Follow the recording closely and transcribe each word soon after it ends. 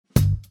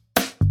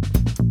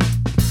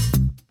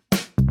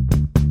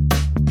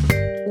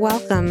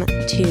welcome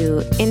to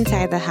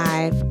Inside the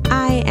Hive.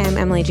 I am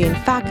Emily Jane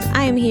Fox.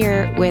 I am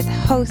here with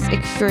host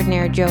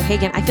extraordinaire Joe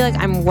Hagan. I feel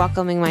like I'm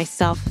welcoming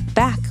myself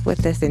back with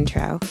this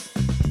intro.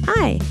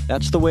 Hi.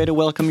 That's the way to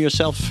welcome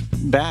yourself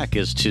back,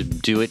 is to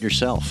do it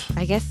yourself.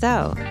 I guess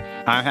so.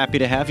 I'm happy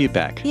to have you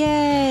back.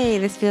 Yay.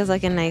 This feels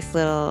like a nice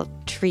little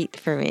treat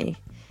for me.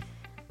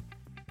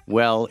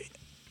 Well,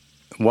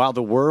 while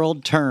the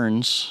world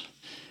turns,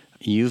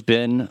 you've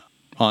been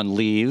on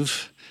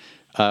leave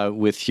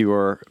with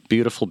your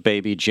beautiful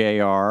baby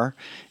JR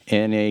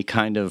in a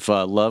kind of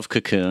love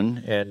cocoon.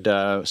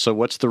 And so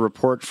what's the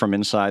report from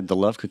inside the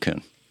love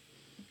cocoon?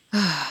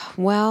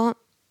 Well,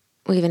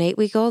 we have an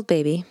 8-week-old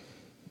baby.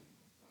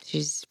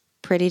 She's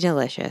pretty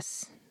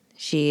delicious.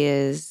 She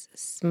is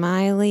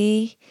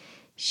smiley.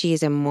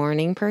 She's a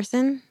morning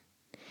person.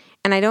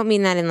 And I don't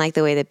mean that in like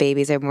the way that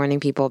babies are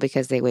morning people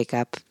because they wake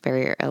up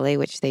very early,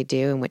 which they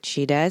do and which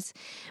she does.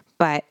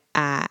 But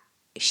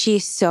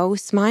she's so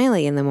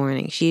smiley in the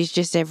morning. She's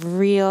just a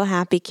real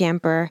happy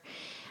camper.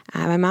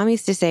 My mom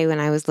used to say when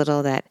I was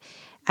little that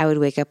I would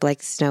wake up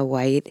like Snow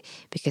White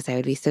because I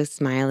would be so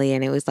smiley,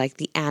 and it was like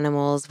the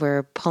animals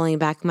were pulling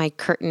back my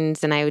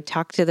curtains, and I would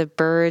talk to the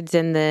birds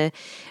and the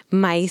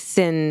mice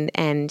and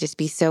just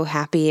be so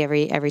happy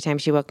every time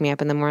she woke me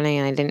up in the morning,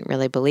 and I didn't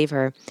really believe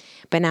her.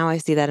 But now I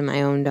see that in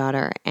my own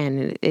daughter, and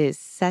it is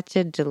such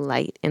a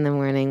delight in the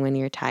morning when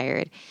you're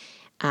tired.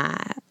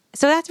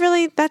 So that's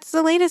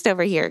the latest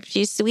over here.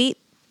 She's sweet.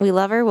 We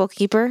love her. We'll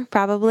keep her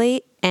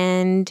probably.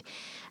 And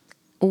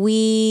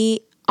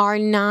we are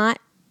not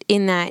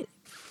in that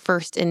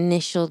first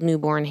initial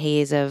newborn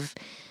haze of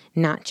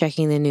not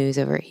checking the news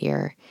over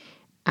here.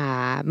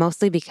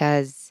 Mostly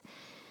because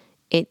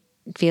it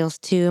feels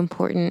too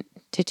important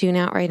to tune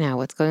out right now.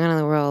 What's going on in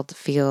the world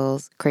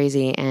feels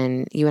crazy.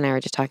 And you and I were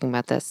just talking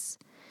about this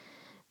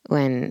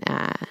when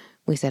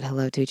we said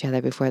hello to each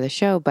other before the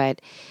show.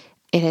 But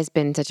it has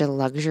been such a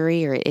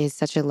luxury, or it is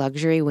such a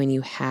luxury when you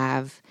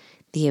have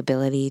the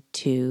ability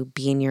to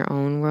be in your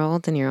own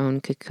world, in your own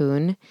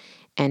cocoon,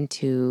 and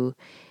to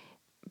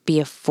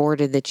be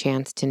afforded the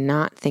chance to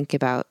not think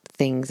about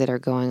things that are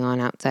going on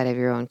outside of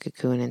your own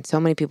cocoon. And so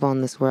many people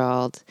in this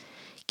world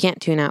can't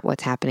tune out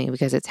what's happening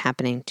because it's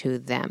happening to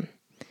them.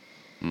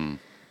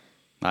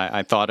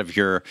 I thought of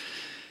your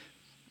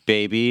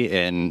baby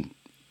and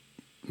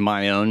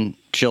my own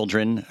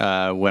children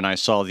when I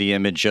saw the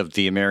image of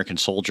the American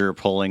soldier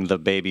pulling the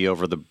baby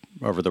over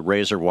the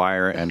razor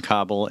wire in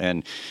Kabul.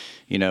 And,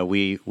 you know,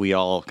 we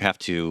all have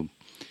to,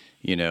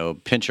 you know,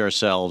 pinch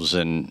ourselves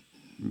and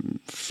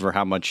for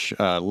how much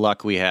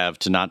luck we have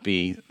to not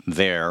be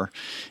there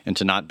and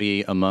to not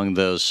be among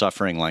those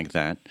suffering like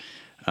that.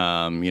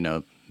 You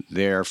know,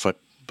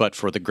 but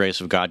for the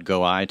grace of God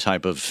go I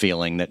type of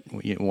feeling that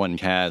one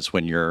has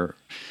when you're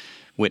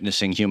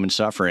witnessing human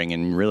suffering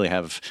and really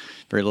have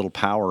very little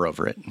power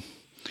over it.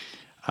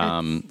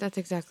 That's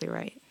exactly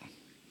right.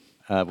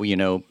 Well, you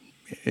know,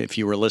 if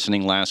you were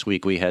listening last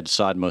week, we had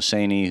Saad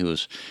Mohseni, who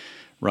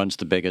runs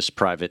the biggest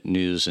private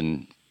news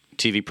and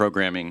TV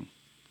programming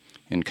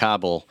in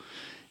Kabul,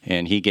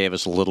 and he gave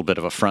us a little bit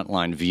of a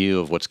frontline view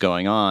of what's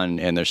going on,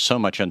 and there's so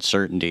much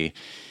uncertainty,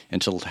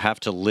 and to have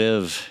to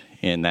live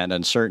in that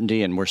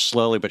uncertainty, and we're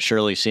slowly but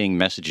surely seeing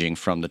messaging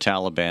from the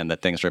Taliban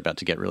that things are about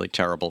to get really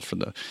terrible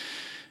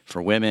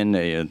for women.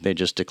 They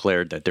just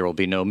declared that there will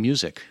be no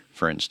music,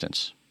 for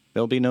instance.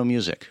 There'll be no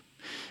music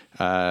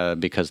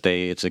because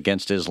it's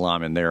against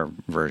Islam and their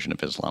version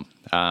of Islam.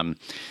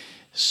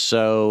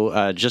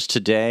 So just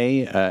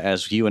today,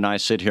 as you and I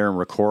sit here and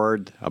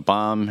record, a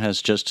bomb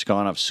has just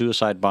gone off,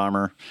 suicide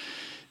bomber.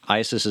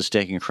 ISIS is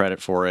taking credit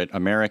for it.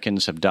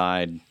 Americans have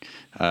died.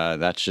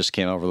 That just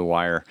came over the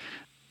wire.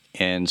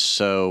 And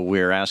so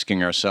we're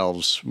asking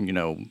ourselves, you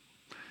know,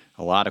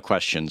 a lot of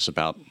questions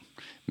about,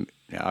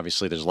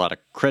 obviously there's a lot of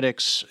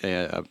critics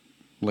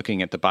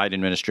looking at the Biden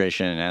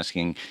administration and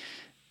asking,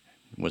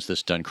 was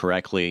this done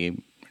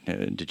correctly?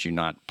 Did you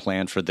not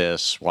plan for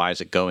this? Why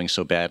is it going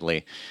so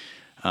badly?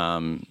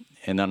 And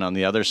then on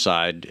the other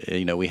side,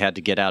 you know, we had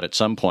to get out at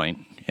some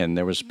point, and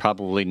there was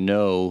probably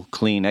no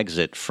clean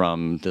exit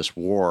from this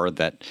war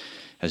that,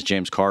 as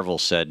James Carville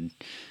said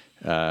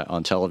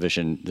on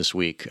television this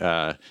week,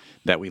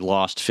 that we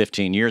lost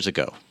 15 years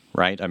ago,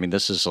 right? I mean,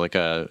 this is like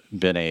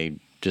been a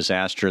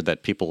disaster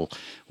that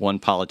one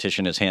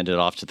politician has handed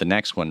off to the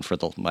next one for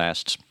the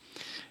last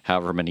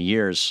however many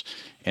years,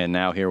 and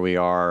now here we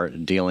are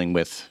dealing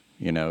with,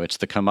 you know, it's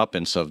the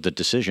comeuppance of the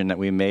decision that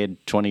we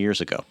made 20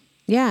 years ago.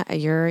 Yeah,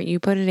 you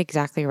put it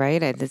exactly right.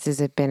 This has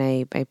been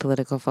a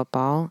political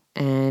football,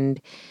 and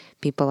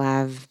people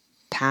have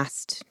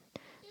passed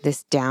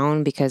this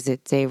down because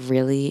it's a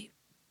really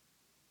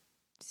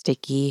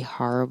sticky,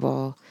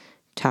 horrible,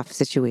 tough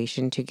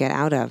situation to get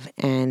out of.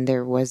 And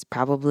there was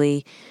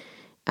probably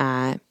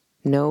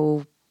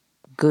no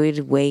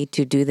good way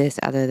to do this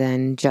other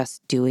than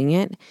just doing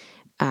it.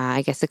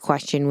 I guess the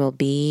question will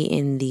be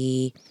in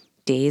the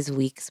days,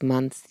 weeks,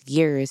 months,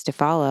 years to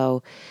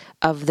follow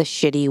of the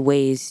shitty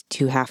ways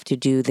to have to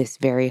do this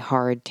very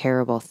hard,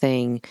 terrible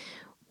thing.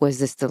 Was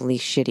this the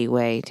least shitty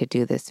way to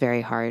do this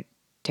very hard,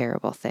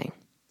 terrible thing?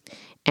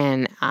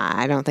 And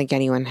I don't think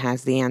anyone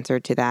has the answer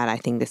to that. I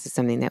think this is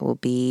something that will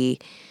be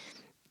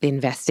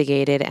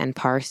investigated and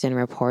parsed and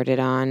reported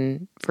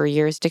on for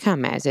years to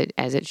come, as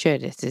it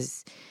should. This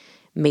is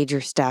major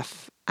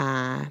stuff.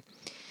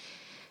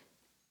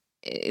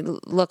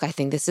 Look, I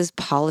think this is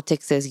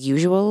politics as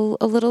usual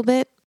a little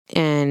bit,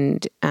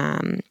 and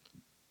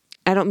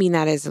I don't mean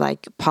that as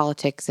like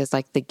politics as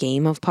like the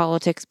game of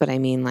politics, but I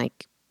mean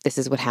like this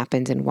is what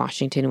happens in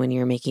Washington when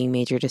you're making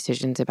major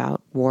decisions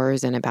about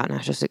wars and about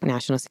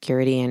national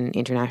security and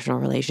international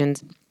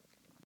relations.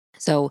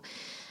 So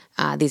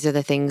these are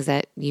the things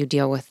that you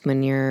deal with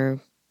when you're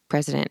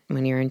president,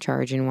 when you're in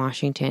charge in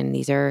Washington.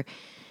 These are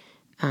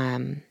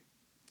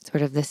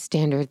sort of the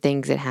standard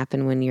things that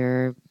happen when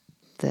you're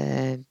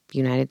the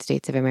United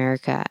States of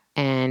America.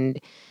 And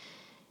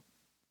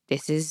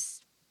this is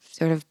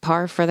sort of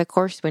par for the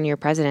course when you're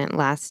president.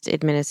 Last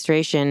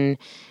administration,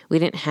 we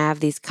didn't have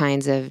these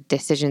kinds of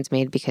decisions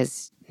made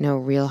because no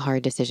real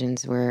hard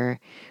decisions were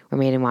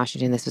made in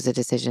Washington. This was a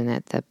decision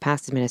that the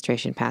past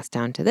administration passed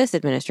down to this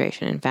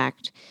administration. In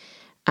fact,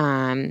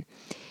 I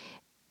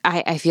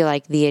feel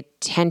like the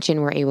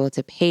attention we're able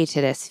to pay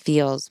to this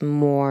feels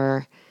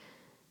more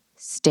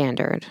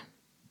standard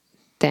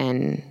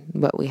than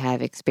what we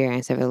have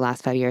experienced over the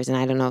last 5 years. And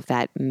I don't know if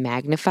that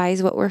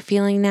magnifies what we're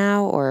feeling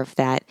now or if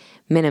that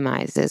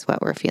minimizes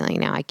what we're feeling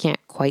now. I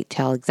can't quite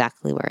tell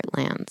exactly where it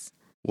lands.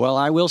 Well,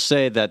 I will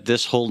say that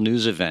this whole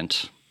news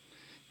event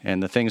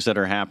and the things that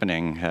are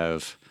happening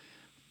have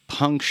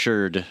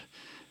punctured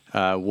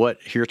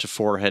what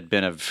heretofore had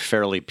been a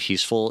fairly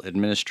peaceful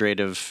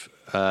administrative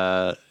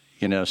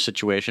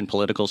situation,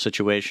 political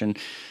situation.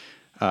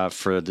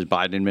 For the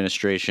Biden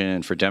administration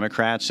and for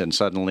Democrats, and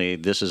suddenly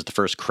this is the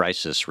first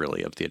crisis,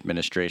 really, of the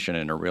administration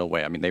in a real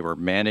way. I mean, they were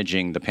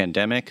managing the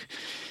pandemic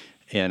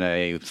in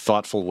a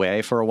thoughtful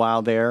way for a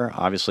while there.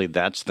 Obviously,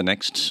 that's the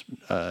next,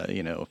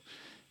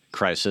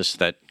 crisis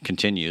that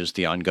continues,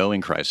 the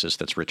ongoing crisis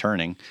that's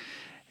returning.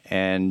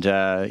 And,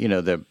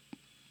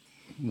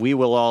 we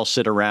will all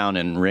sit around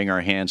and wring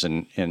our hands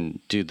and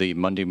do the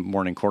Monday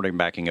morning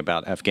quarterbacking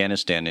about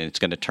Afghanistan, and it's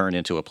going to turn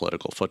into a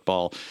political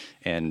football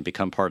and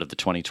become part of the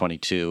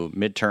 2022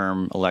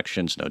 midterm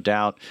elections, no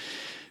doubt.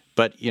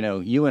 But,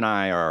 you and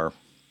I are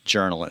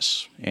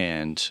journalists,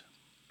 and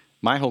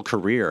my whole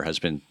career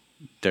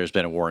there's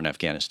been a war in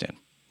Afghanistan.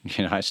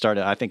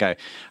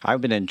 I've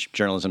been in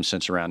journalism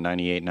since around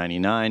 98,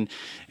 99,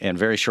 and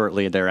very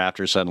shortly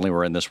thereafter, suddenly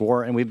we're in this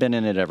war, and we've been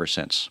in it ever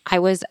since. I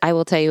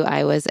will tell you,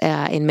 I was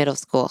in middle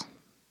school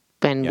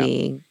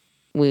when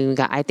we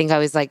got,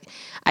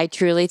 I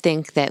truly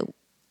think that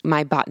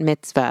my bat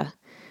mitzvah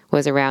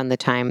was around the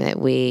time that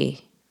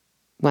we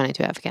went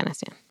into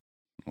Afghanistan.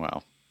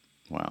 Wow.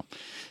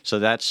 So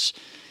that's,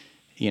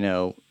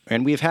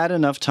 and we've had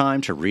enough time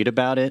to read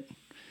about it,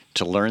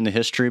 to learn the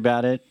history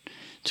about it,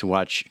 to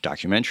watch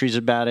documentaries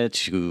about it,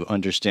 to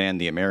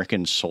understand the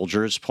American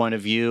soldiers' point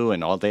of view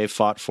and all they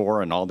fought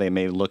for and all they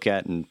may look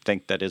at and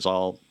think that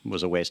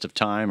was a waste of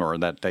time or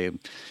that they,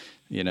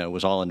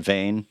 was all in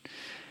vain.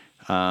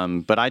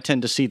 But I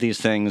tend to see these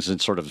things in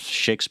sort of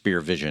Shakespeare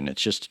vision.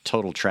 It's just a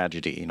total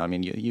tragedy. I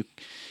mean,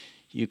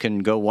 you can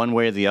go one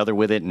way or the other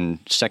with it and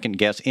second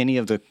guess any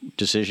of the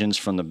decisions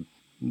from the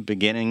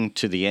beginning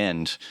to the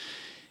end.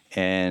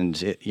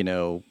 And,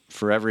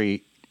 for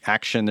every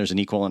action, there's an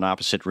equal and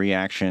opposite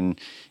reaction,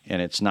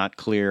 and it's not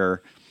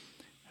clear,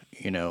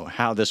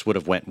 how this would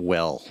have went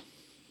well,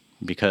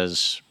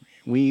 because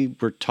we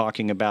were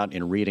talking about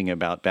and reading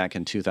about back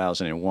in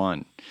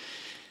 2001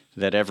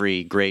 that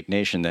every great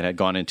nation that had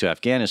gone into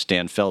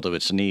Afghanistan fell to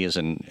its knees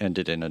and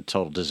ended in a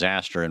total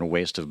disaster and a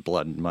waste of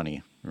blood and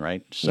money,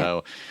 right?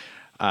 So,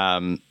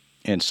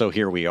 and so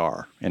here we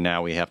are, and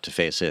now we have to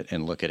face it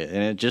and look at it.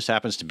 And it just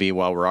happens to be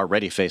while we're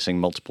already facing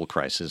multiple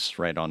crises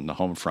right on the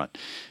home front,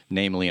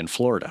 namely in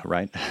Florida,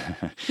 right?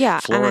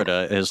 Yeah.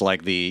 Florida is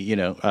like the,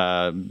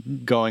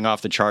 going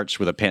off the charts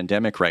with a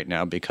pandemic right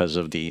now because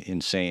of the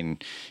insane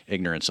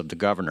ignorance of the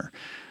governor.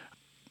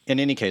 In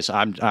any case,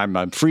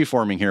 I'm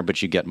free-forming here,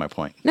 but you get my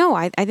point. No,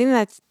 I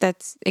think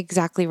that's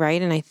exactly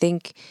right. And I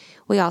think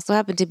we also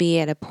happen to be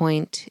at a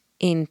point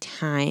in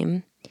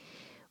time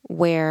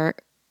where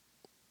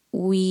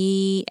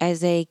we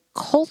as a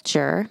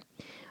culture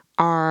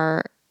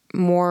are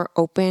more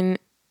open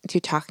to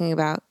talking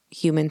about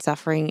human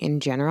suffering in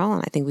general.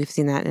 And I think we've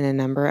seen that in a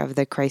number of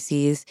the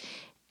crises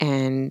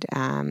and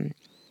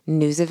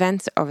news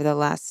events over the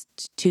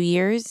last 2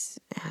 years.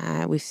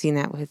 We've seen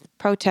that with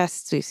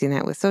protests. We've seen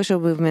that with social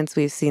movements.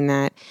 We've seen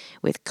that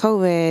with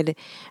COVID.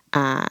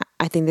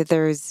 I think that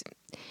I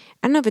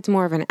don't know if it's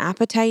more of an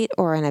appetite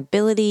or an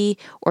ability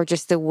or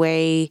just the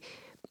way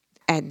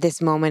at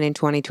this moment in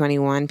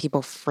 2021,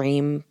 people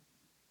frame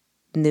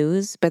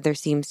news, but there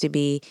seems to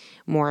be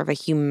more of a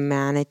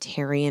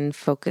humanitarian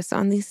focus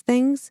on these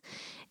things.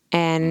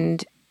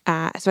 And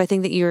so I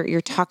think that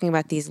you're talking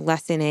about these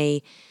less in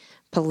a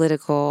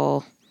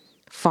political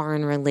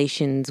foreign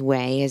relations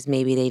way as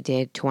maybe they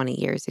did 20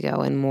 years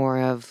ago, and more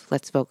of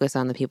let's focus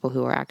on the people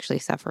who are actually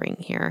suffering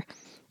here.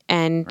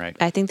 And right.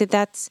 I think that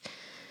that's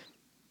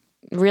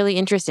really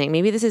interesting.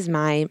 Maybe this is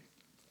my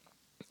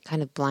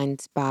kind of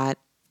blind spot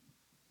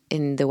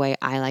in the way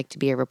I like to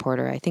be a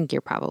reporter. I think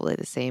you're probably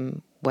the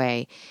same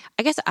way.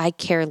 I guess I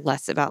care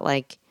less about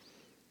like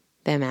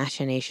the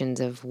machinations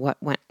of what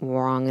went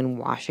wrong in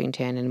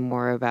Washington and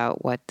more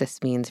about what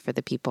this means for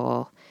the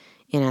people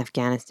in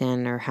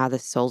Afghanistan or how the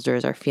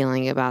soldiers are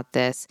feeling about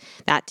this.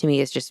 That to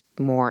me is just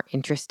more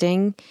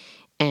interesting.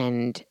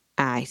 And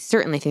I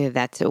certainly think that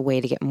that's a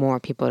way to get more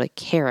people to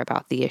care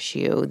about the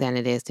issue than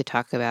it is to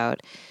talk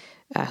about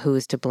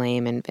who's to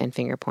blame and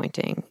finger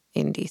pointing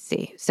in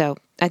D.C. So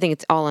I think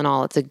it's all in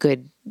all, it's a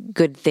good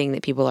thing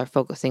that people are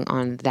focusing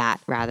on that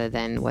rather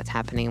than what's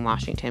happening in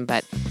Washington.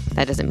 But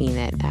that doesn't mean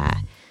that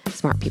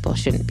smart people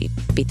shouldn't be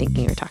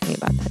thinking or talking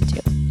about that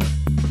too.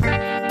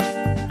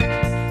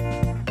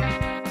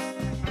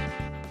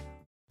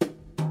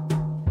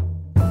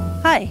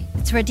 Hi,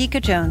 it's Radhika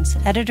Jones,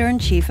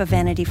 Editor-in-Chief of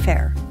Vanity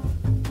Fair.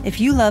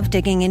 If you love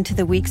digging into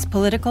the week's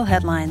political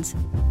headlines,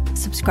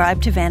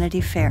 subscribe to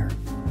Vanity Fair.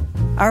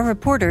 Our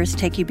reporters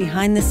take you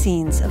behind the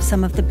scenes of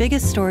some of the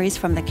biggest stories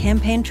from the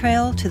campaign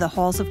trail to the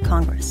halls of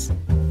Congress.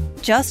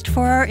 Just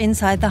for our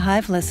Inside the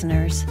Hive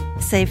listeners,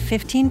 save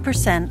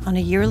 15% on a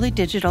yearly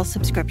digital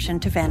subscription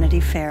to Vanity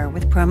Fair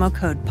with promo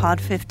code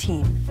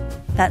POD15.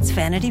 That's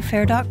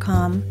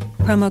vanityfair.com,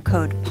 promo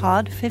code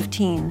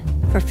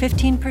POD15 for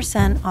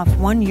 15% off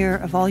 1 year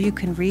of all you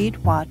can read,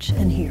 watch,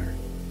 and hear.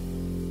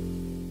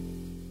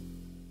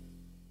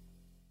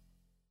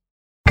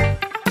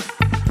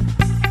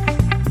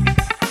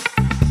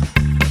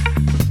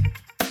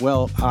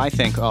 Well, I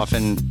think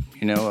often,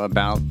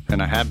 about,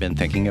 and I have been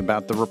thinking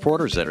about the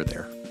reporters that are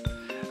there.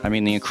 I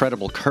mean, the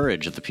incredible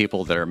courage of the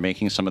people that are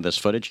making some of this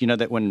footage.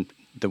 That when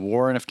the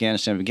war in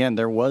Afghanistan began,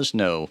 there was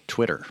no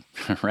Twitter,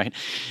 right?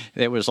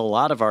 It was a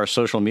lot of our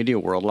social media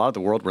world, a lot of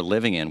the world we're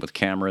living in with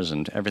cameras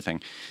and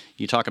everything.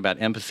 You talk about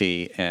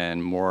empathy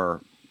and more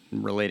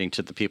relating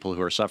to the people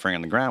who are suffering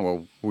on the ground.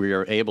 Well, we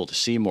are able to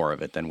see more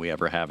of it than we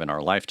ever have in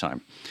our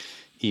lifetime,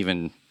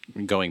 even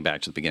going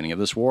back to the beginning of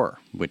this war,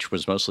 which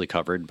was mostly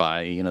covered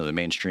by, the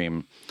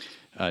mainstream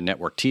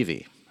network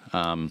TV.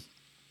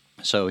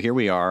 So here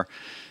we are,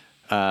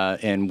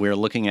 and we're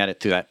looking at it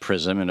through that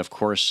prism. And of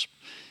course,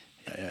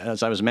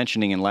 as I was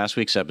mentioning in last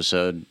week's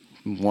episode,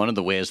 one of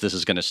the ways this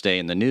is going to stay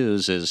in the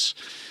news is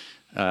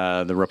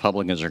the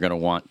Republicans are going to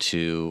want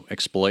to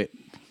exploit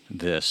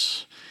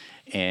this.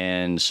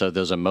 And so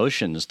those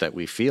emotions that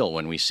we feel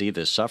when we see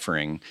this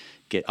suffering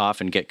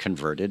often get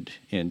converted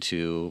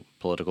into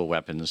political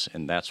weapons,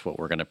 and that's what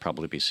we're going to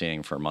probably be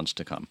seeing for months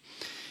to come.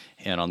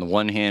 And on the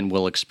one hand,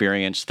 we'll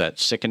experience that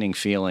sickening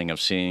feeling of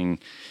seeing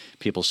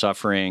people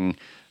suffering,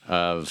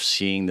 of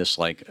seeing this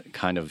like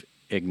kind of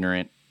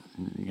ignorant,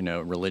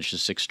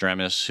 religious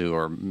extremists who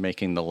are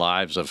making the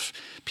lives of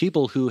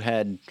people who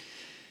had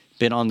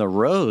been on the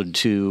road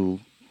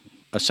to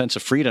a sense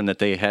of freedom that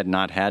they had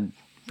not had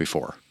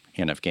before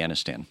in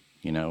Afghanistan.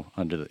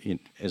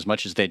 As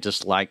much as they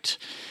disliked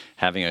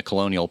having a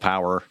colonial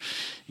power,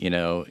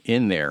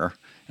 in there,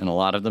 and a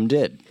lot of them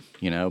did,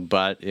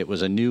 but it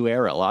was a new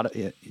era.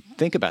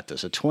 Think about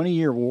this, a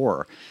 20-year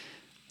war.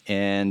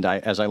 And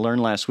as I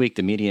learned last week,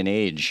 the median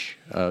age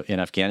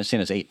in Afghanistan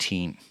is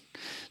 18.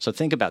 So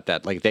think about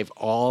that. Like, they've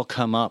all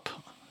come up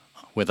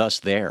with us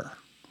there,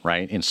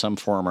 right, in some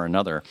form or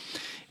another.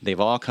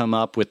 They've all come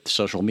up with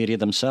social media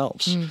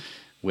themselves,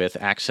 with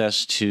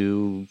access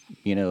to,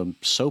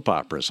 soap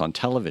operas on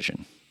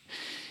television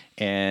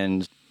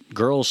and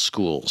girls'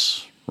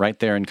 schools right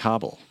there in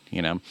Kabul,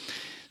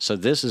 So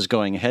this is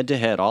going head to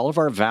head. All of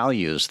our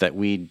values that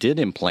we did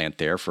implant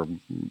there for,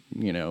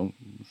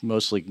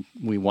 mostly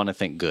we want to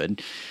think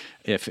good.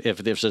 If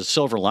there's a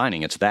silver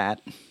lining, it's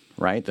that,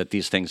 right, that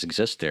these things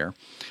exist there,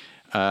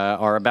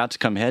 are about to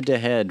come head to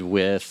head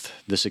with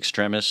this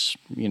extremist,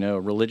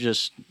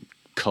 religious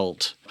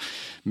cult,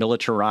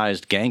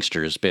 militarized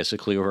gangsters,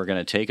 basically, who are going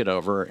to take it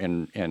over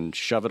and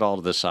shove it all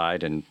to the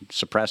side and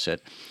suppress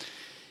it.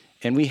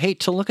 And we hate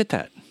to look at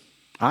that.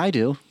 I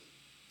do,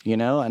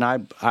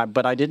 and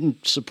but I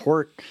didn't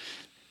support,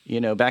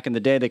 back in the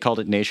day they called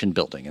it nation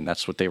building, and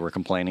that's what they were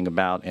complaining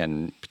about.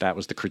 And that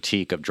was the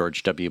critique of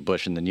George W.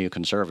 Bush and the new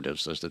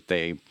conservatives, is that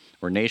they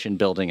were nation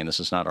building and this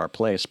is not our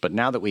place. But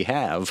now that we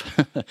have,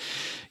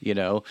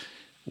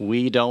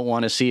 we don't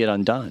want to see it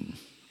undone.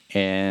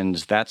 And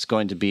that's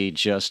going to be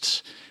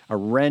just a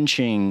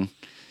wrenching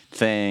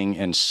thing,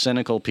 and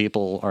cynical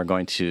people are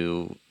going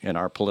to, in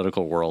our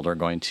political world, are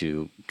going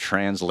to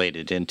translate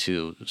it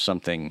into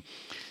something,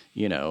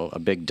 a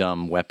big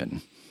dumb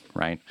weapon,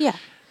 right? Yeah.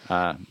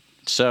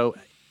 So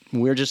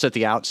we're just at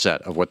the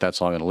outset of what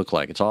that's all going to look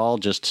like. It's all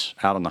just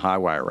out on the high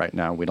wire right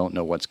now. We don't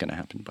know what's going to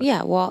happen. But.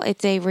 Yeah, well,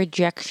 it's a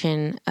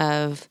rejection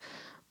of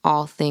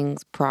all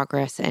things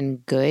progress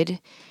and good,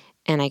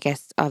 and I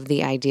guess of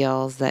the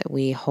ideals that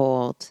we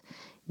hold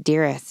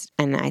dearest.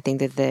 And I think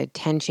that the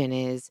tension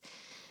is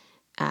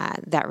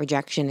that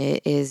rejection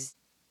is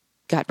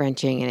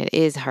gut-wrenching and it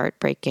is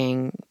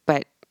heartbreaking,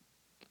 but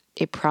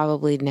it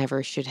probably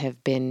never should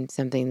have been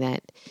something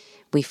that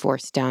we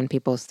forced down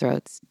people's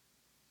throats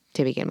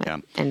to begin with. Yeah.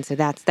 And so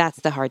that's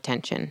the hard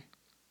tension.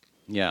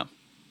 Yeah.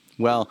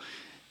 Well,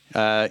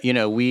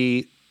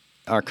 we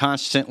are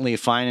constantly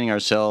finding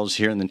ourselves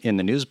here in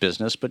the news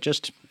business, but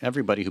just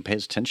everybody who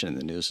pays attention in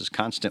the news is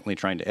constantly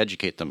trying to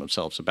educate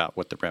themselves about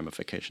what the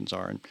ramifications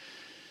are. And,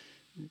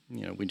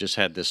 we just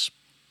had this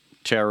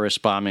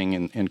terrorist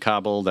bombing in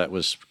Kabul that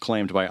was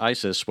claimed by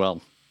ISIS.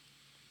 Well,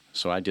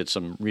 so I did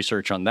some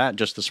research on that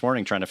just this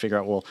morning, trying to figure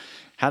out, well,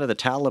 how do the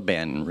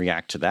Taliban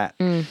react to that?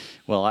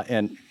 Well,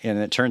 and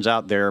it turns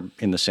out they're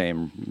in the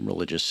same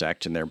religious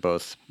sect, and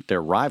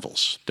they're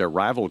rivals. They're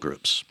rival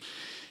groups.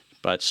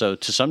 But so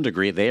to some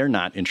degree, they are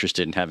not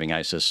interested in having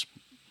ISIS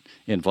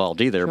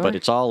involved either. Sure. But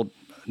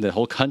the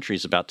whole country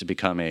is about to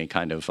become a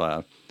kind of,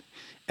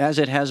 as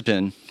it has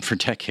been for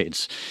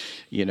decades,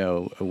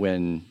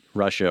 when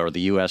Russia or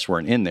the U.S.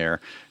 weren't in there,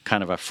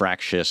 kind of a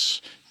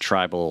fractious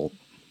tribal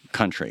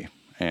country.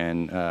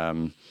 And,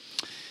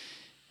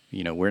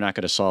 we're not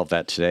going to solve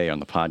that today on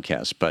the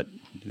podcast, but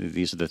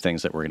these are the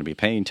things that we're going to be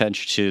paying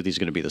attention to. These are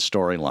going to be the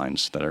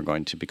storylines that are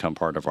going to become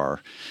part of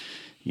our,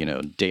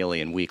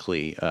 daily and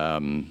weekly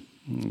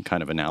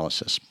kind of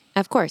analysis.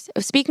 Of course.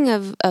 Speaking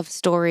of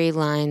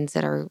storylines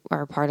that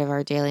are part of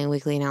our daily and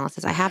weekly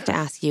analysis, I have to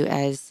ask you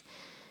as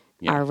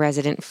our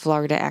resident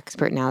Florida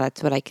expert now,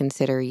 that's what I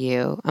consider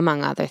you,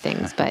 among other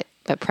things, but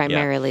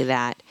primarily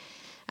that.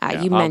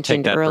 You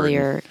mentioned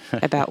earlier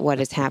about what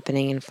is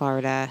happening in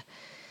Florida.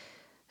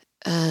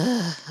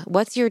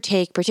 What's your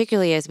take,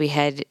 particularly as we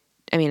head,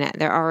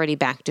 they're already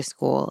back to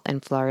school in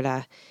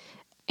Florida.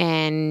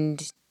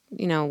 And,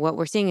 what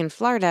we're seeing in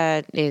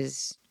Florida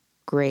is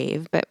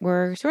grave, but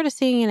we're sort of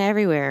seeing it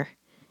everywhere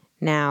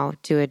now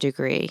to a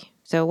degree.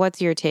 So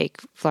what's your take,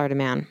 Florida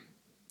man,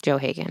 Joe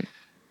Hagan?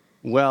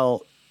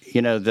 Well,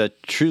 the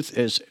truth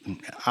is,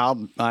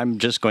 I'm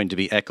just going to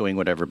be echoing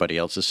what everybody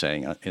else is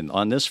saying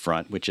on this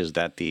front, which is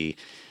that the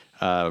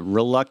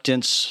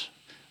reluctance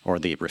or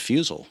the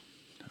refusal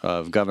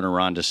of Governor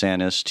Ron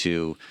DeSantis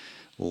to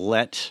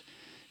let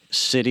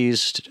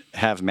cities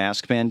have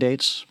mask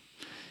mandates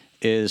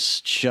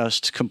is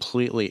just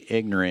completely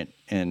ignorant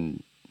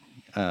and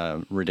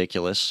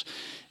ridiculous.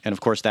 And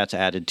of course, that's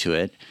added to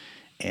it.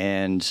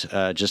 And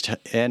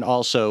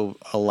also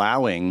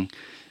allowing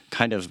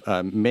kind of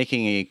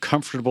making a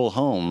comfortable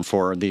home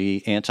for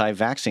the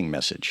anti-vaxxing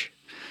message,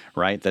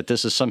 right? That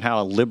this is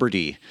somehow a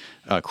liberty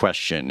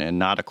question and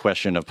not a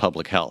question of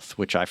public health,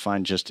 which I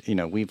find just,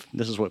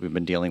 this is what we've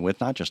been dealing with,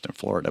 not just in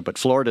Florida, but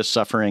Florida's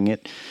suffering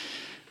it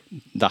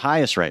the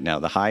highest right now.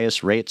 The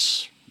highest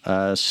rates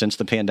since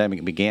the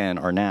pandemic began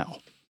are now.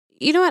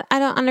 You know what? I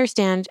don't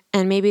understand,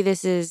 and maybe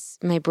this is,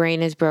 my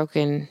brain is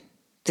broken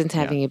since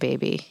having a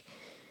baby.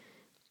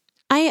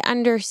 I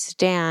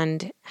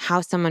understand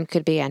how someone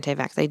could be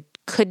anti-vax. I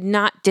could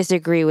not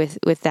disagree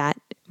with that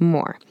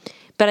more.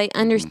 But I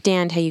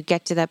understand how you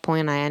get to that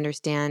point. I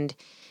understand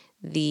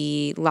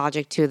the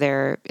logic to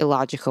their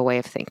illogical way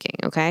of thinking,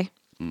 okay?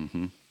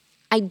 Mm-hmm.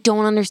 I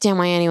don't understand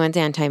why anyone's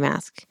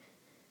anti-mask.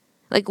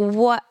 Like,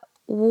 what?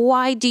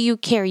 Why do you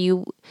care?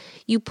 You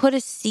put a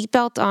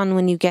seatbelt on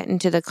when you get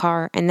into the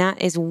car, and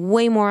that is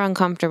way more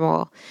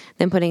uncomfortable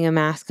than putting a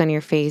mask on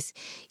your face.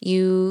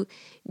 You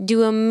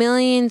do a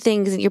million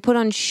things. You put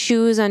on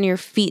shoes on your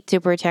feet to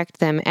protect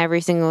them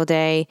every single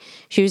day.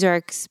 Shoes are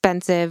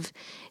expensive.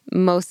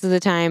 Most of the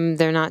time,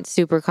 they're not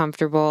super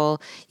comfortable.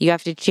 You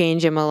have to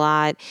change them a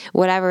lot,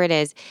 whatever it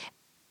is.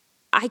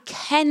 I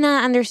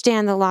cannot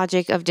understand the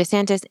logic of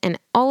DeSantis and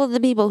all of the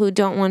people who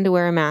don't want to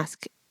wear a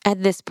mask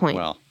at this point.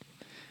 Well,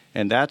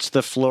 and that's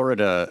the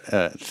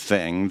Florida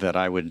thing that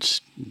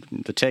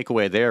the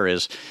takeaway there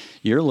is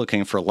you're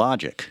looking for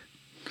logic,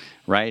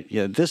 right?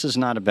 Yeah, this is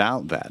not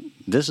about that.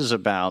 This is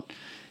about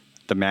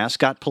the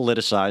mask got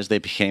politicized. They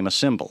became a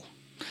symbol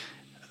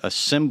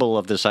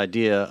of this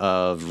idea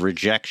of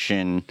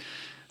rejection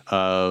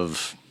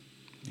of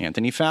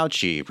Anthony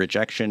Fauci,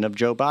 rejection of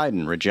Joe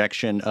Biden,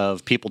 rejection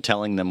of people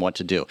telling them what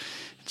to do.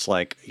 It's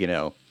like,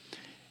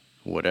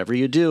 whatever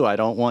you do, I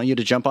don't want you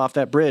to jump off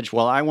that bridge.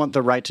 Well, I want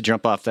the right to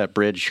jump off that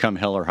bridge come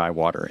hell or high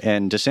water.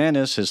 And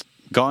DeSantis has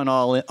gone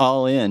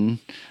all in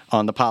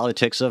on the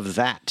politics of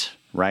that,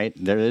 right?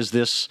 There is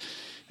this,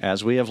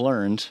 as we have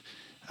learned,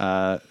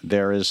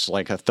 there is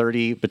like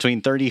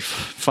between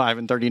 35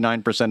 and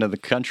 39% of the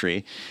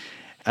country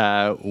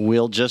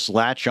will just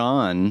latch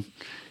on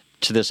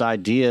to this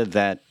idea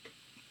that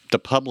the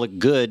public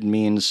good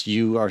means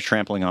you are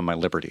trampling on my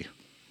liberty,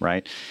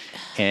 right?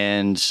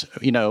 And,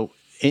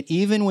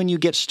 even when you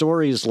get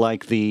stories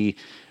like the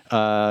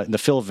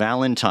Phil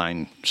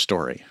Valentine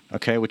story,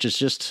 okay, which is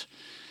just,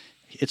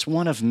 it's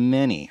one of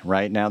many,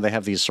 right? Now they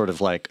have these sort of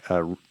like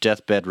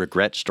deathbed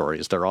regret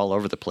stories. They're all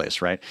over the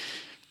place, right?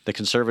 The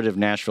conservative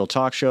Nashville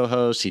talk show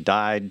host, he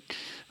died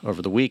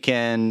over the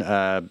weekend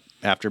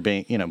after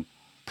being,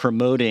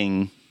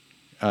 promoting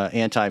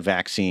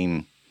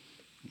anti-vaccine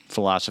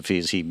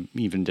philosophies. He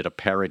even did a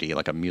parody,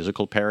 like a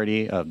musical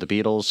parody of the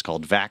Beatles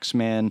called Vax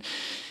Man,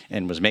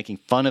 and was making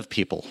fun of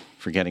people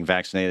for getting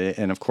vaccinated.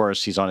 And of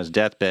course, he's on his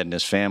deathbed and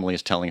his family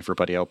is telling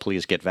everybody, oh,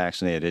 please get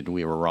vaccinated.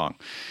 We were wrong.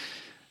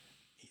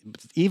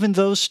 Even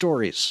those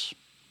stories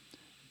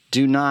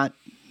do not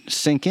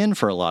sink in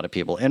for a lot of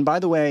people. And by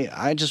the way,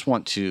 I just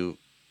want to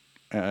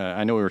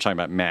I know we were talking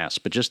about masks,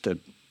 but just the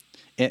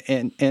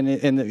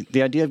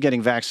idea of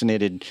getting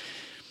vaccinated.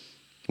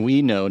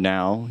 We know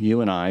now,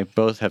 you and I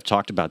both have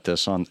talked about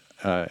this on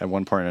at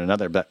one point or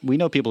another, but we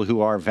know people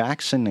who are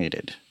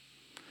vaccinated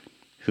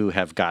who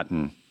have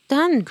gotten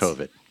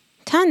COVID.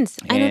 Tons.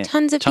 I know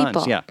tons of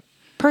people. Yeah.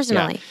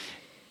 Personally.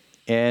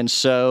 Yeah. And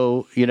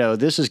so,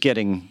 this is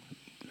getting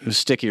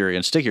stickier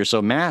and stickier.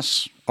 So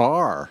masks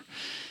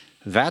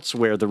that's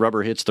where the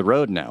rubber hits the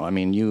road now. I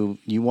mean,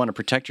 you want to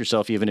protect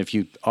yourself even if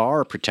you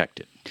are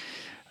protected.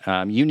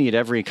 You need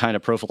every kind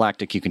of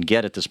prophylactic you can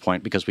get at this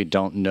point because we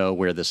don't know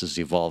where this is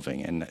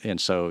evolving.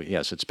 And so,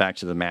 yes, it's back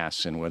to the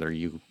masks and whether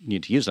you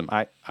need to use them.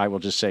 I will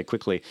just say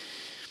quickly,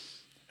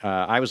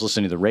 I was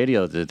listening to the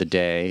radio the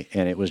day,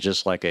 and it was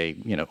just like a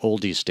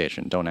oldies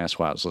station. Don't ask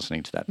why I was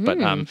listening to that. But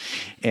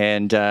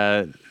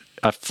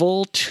a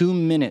full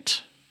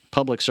 2-minute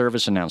public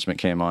service announcement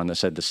came on that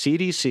said the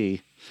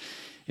CDC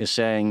is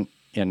saying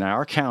in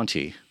our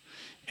county,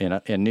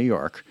 in New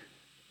York,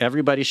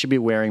 everybody should be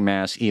wearing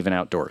masks even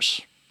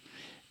outdoors.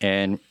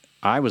 And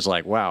I was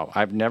like, wow,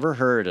 I've never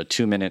heard a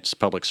 2 minutes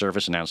public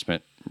service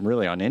announcement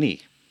really on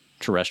any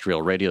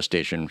terrestrial radio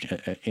station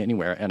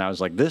anywhere. And I was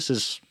like,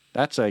 that's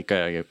like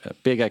a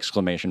big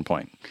exclamation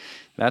point.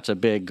 That's a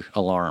big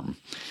alarm.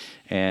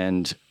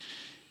 And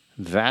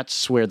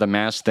that's where the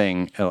mask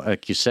thing,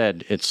 like you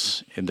said,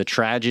 it's the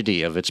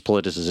tragedy of its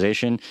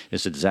politicization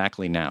is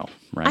exactly now,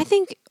 right? I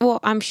think,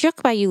 I'm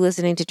shook by you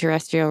listening to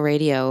terrestrial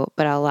radio,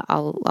 but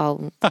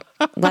I'll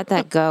let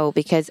that go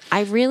because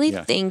I really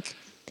think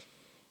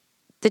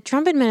the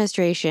Trump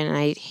administration, and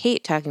I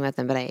hate talking about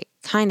them, but I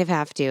kind of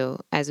have to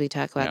as we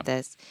talk about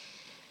this,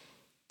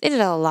 they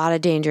did a lot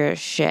of dangerous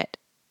shit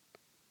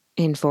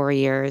in 4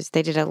 years.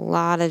 They did a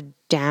lot of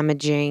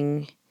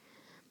damaging,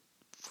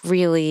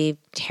 really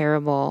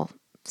terrible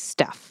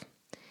stuff.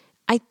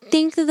 I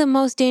think that the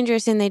most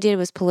dangerous thing they did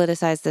was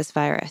politicize this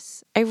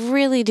virus. I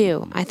really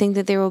do. I think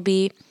that there will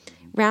be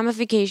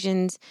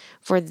ramifications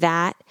for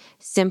that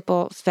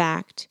simple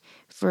fact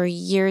for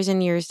years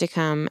and years to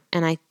come.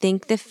 And I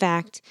think the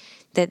fact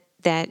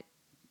that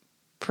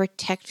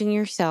protecting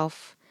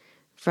yourself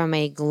from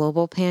a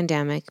global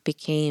pandemic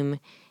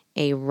became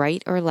a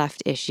right or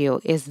left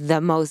issue is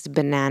the most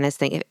bananas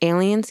thing. If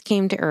aliens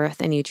came to Earth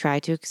and you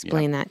tried to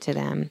explain that to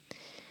them,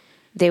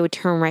 they would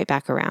turn right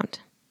back around.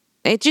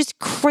 It's just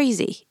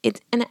crazy. It's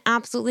an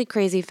absolutely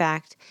crazy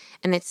fact,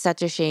 and it's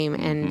such a shame.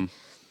 And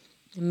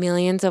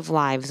millions of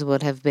lives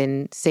would have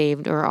been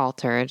saved or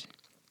altered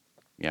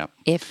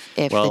if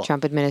the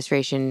Trump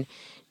administration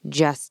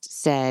just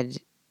said,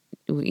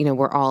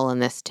 we're all in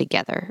this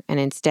together. And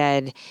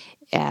instead,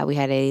 we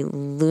had a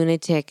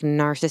lunatic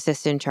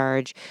narcissist in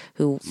charge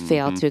who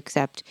failed to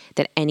accept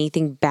that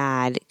anything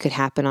bad could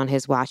happen on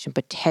his watch and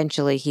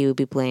potentially he would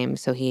be blamed.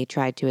 So he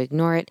tried to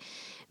ignore it,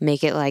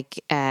 make it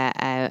like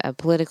a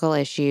political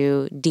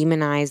issue,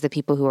 demonize the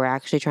people who are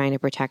actually trying to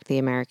protect the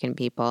American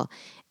people.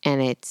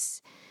 And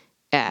it's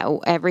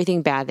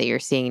everything bad that you're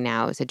seeing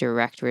now is a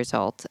direct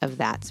result of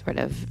that sort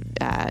of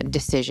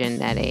decision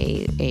that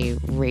a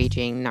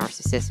raging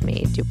narcissist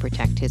made to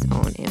protect his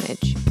own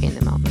image in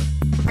the moment.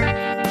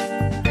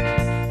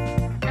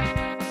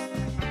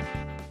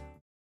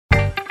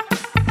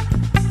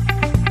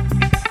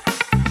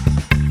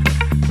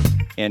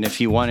 And if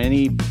you want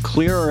any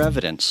clearer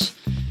evidence,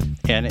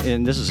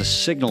 and this is a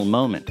signal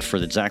moment for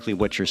exactly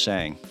what you're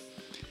saying,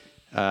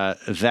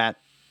 that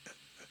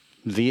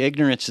the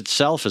ignorance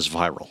itself is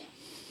viral.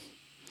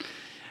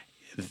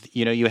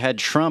 You had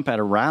Trump at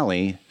a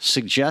rally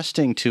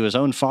suggesting to his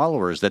own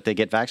followers that they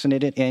get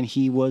vaccinated, and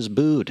he was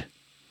booed.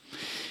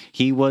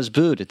 He was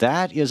booed.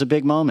 That is a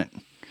big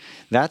moment.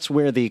 That's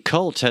where the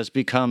cult has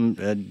become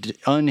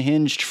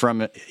unhinged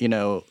from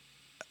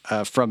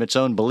from its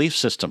own belief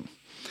system.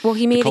 Well,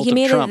 he made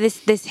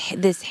it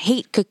this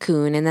hate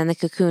cocoon, and then the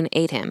cocoon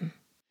ate him.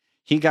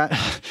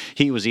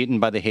 He was eaten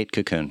by the hate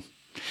cocoon.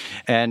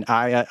 And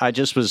I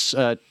just was,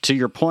 to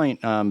your point,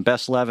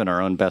 Bess Levin,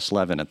 our own Bess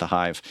Levin at The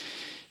Hive,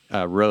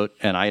 wrote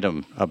an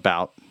item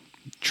about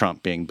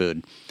Trump being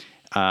booed.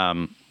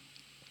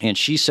 And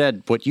she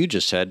said what you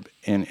just said,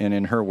 and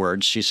in her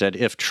words, she said,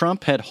 if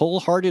Trump had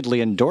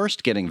wholeheartedly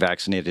endorsed getting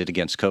vaccinated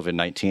against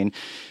COVID-19,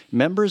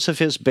 members of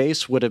his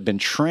base would have been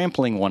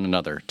trampling one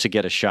another to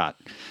get a shot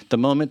the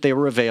moment they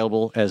were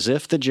available, as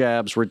if the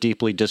jabs were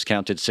deeply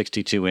discounted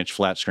 62-inch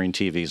flat-screen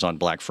TVs on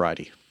Black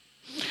Friday.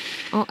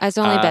 Oh, as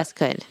only Bess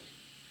could.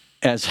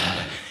 As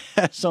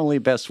only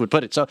Bess would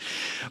put it. So,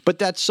 but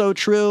that's so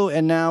true,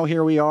 and now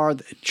here we are.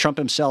 Trump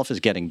himself is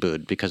getting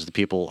booed because the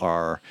people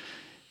are...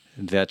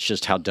 That's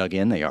just how dug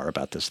in they are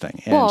about this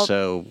thing. And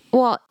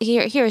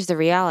here's the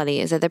reality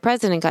is that the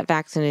president got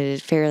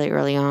vaccinated fairly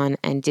early on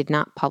and did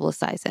not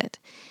publicize it.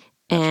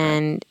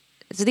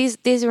 So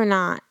these were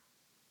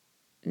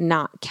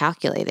not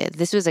calculated.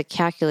 This was a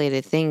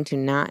calculated thing to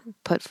not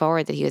put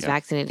forward that he was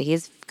vaccinated. He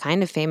is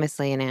kind of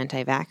famously an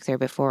anti-vaxxer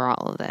before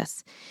all of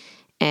this.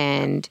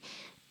 And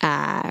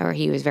or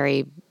he was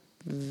very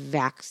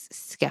vax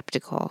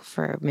skeptical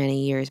for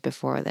many years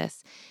before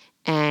this.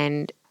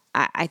 And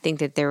I think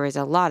that there was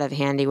a lot of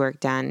handiwork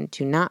done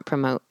to not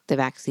promote the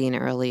vaccine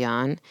early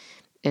on.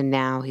 And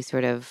now he's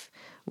sort of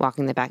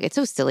walking the back. It's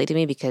so silly to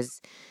me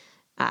because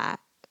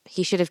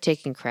he should have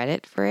taken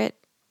credit for it.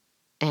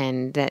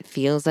 And that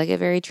feels like a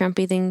very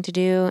Trumpy thing to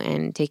do.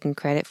 And taking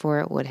credit for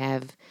it would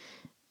have,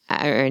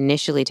 or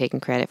initially taking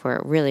credit for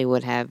it really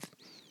would have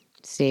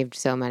saved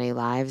so many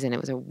lives. And it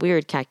was a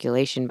weird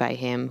calculation by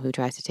him, who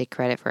tries to take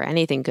credit for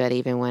anything good,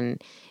 even when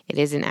it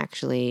isn't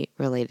actually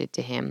related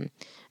to him.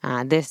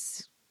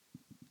 This,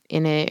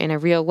 in a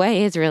real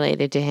way, is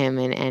related to him,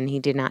 and he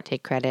did not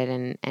take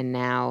credit, and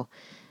now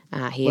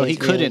he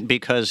couldn't,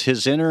 because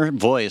his inner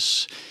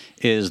voice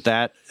is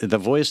that the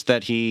voice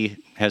that he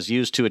has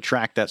used to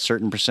attract that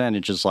certain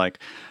percentage is like,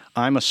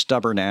 I'm a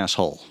stubborn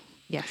asshole.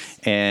 Yes.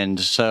 And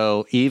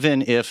so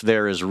even if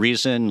there is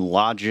reason,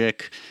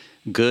 logic,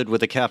 good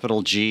with a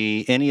capital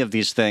G, any of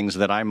these things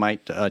that I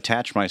might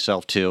attach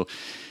myself to,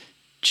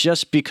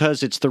 just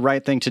because it's the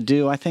right thing to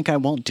do, I think I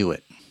won't do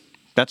it.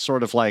 That's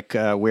sort of like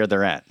where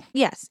they're at.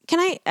 Yes. Can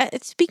I,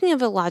 speaking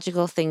of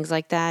illogical things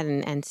like that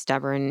and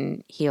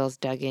stubborn, heels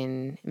dug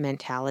in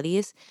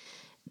mentalities,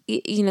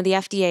 the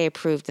FDA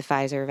approved the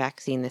Pfizer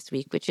vaccine this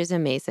week, which is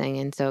amazing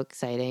and so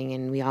exciting.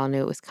 And we all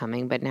knew it was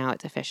coming, but now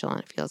it's official and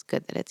it feels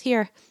good that it's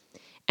here.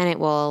 And it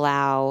will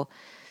allow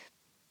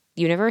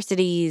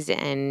universities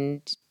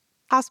and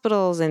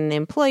hospitals and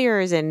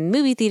employers and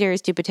movie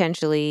theaters to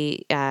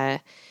potentially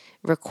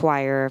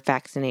require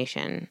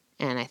vaccination.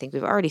 And I think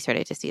we've already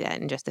started to see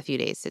that in just a few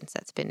days since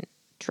that's been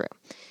true.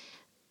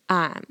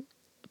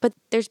 But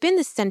there's been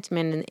this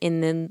sentiment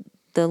in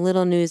the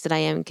little news that I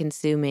am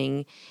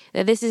consuming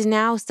that this is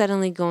now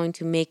suddenly going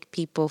to make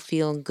people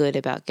feel good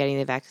about getting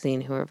the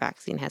vaccine who are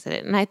vaccine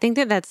hesitant. And I think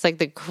that that's like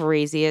the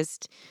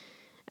craziest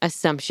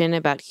assumption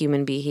about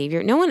human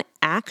behavior. No one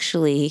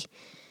actually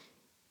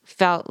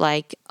felt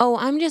like, oh,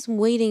 I'm just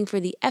waiting for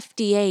the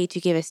FDA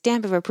to give a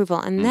stamp of approval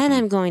and then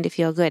I'm going to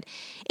feel good.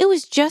 It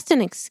was just an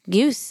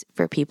excuse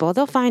for people.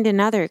 They'll find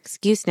another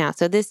excuse now.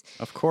 So this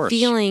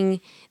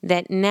feeling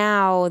that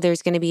now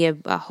there's going to be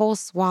a whole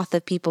swath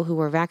of people who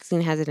are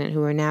vaccine hesitant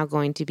who are now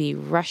going to be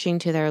rushing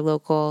to their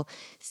local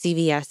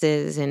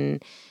CVS's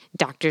and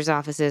doctor's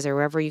offices or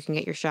wherever you can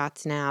get your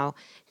shots now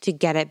to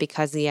get it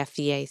because the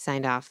FDA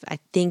signed off. I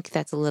think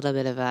that's a little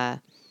bit of a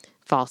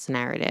false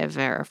narrative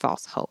or a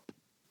false hope.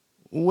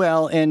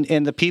 Well,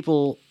 and the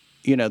people,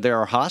 there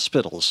are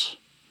hospitals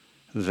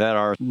that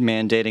are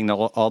mandating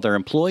all their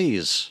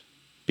employees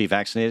be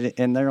vaccinated.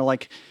 And they're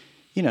like,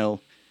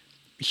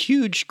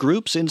 huge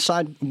groups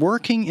inside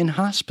working in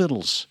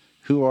hospitals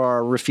who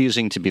are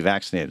refusing to be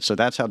vaccinated. So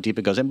that's how deep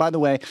it goes. And by the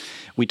way,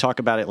 we talk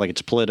about it like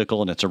it's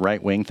political and it's a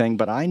right-wing thing.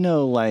 But I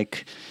know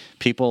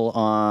people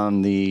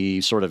on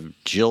the sort of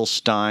Jill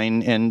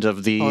Stein end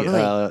of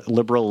the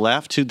liberal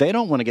left who they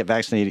don't want to get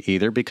vaccinated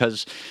either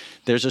because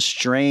there's a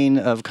strain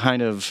of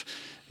kind of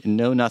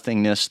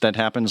know-nothingness that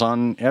happens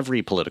on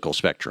every political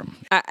spectrum.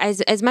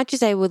 As much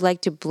as I would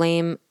like to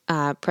blame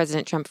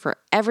President Trump for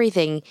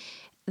everything,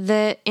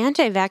 the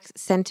anti-vax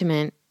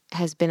sentiment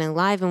has been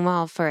alive and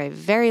well for a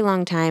very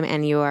long time,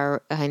 and you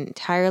are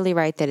entirely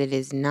right that it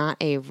is not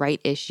a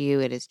right issue.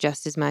 It is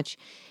just as much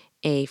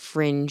a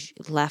fringe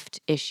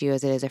left issue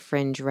as it is a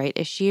fringe right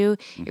issue.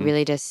 Mm-hmm. It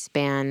really does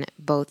span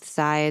both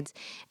sides.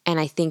 And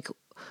I think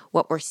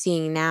what we're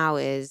seeing now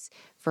is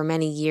for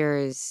many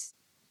years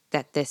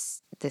that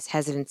this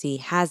hesitancy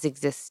has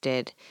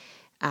existed.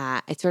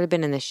 It's sort of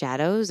been in the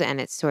shadows,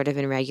 and it's sort of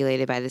been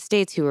regulated by the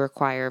states who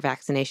require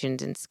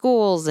vaccinations in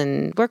schools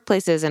and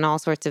workplaces and all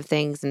sorts of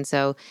things. And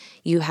so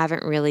you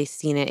haven't really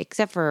seen it,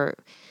 except for,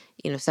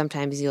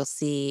 sometimes you'll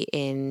see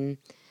in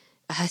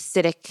a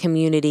Hasidic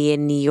community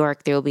in New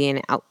York, there will be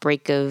an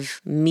outbreak of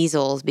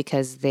measles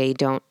because they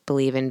don't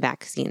believe in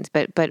vaccines.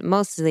 But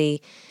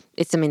mostly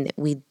it's something that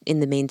we in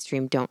the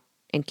mainstream don't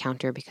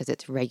encounter because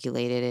it's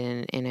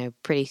regulated in a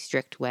pretty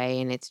strict way,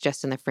 and it's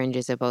just on the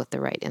fringes of both the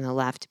right and the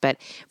left.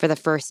 But for the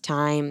first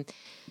time,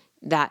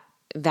 that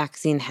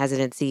vaccine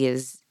hesitancy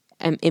is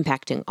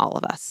impacting all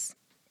of us.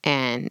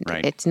 And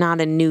It's not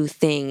a new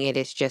thing. It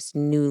is just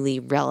newly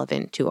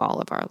relevant to all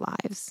of our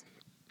lives.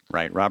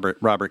 Right.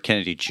 Robert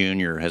Kennedy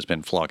Jr. has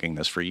been flogging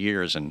this for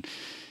years and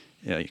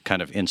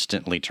kind of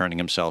instantly turning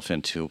himself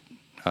into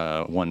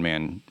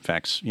one-man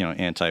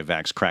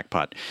anti-vax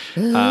crackpot.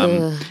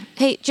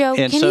 Hey, Joe,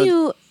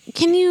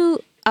 can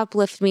you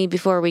uplift me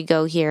before we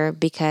go here?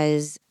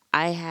 Because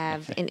I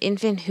have an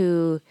infant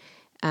who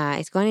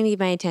is going to need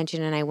my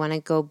attention, and I want to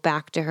go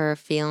back to her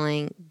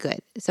feeling good.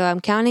 So I'm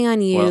counting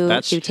on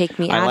you to take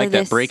me out of this. I like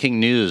that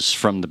breaking news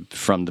from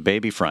the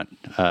baby front.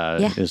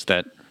 Is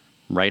that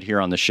right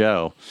here on the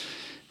show,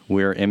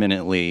 we're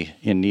imminently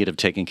in need of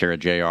taking care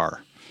of JR.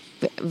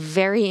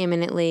 Very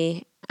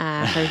imminently.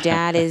 Her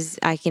dad is,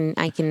 I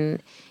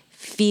can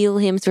feel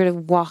him sort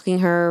of walking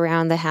her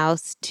around the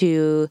house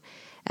to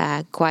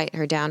quiet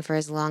her down for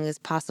as long as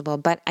possible.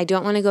 But I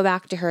don't want to go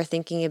back to her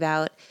thinking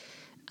about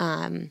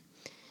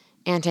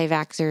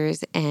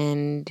anti-vaxxers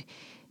and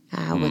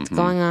what's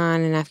going on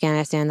in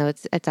Afghanistan, though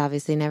it's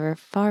obviously never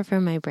far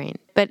from my brain.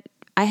 But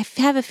I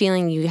have a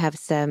feeling you have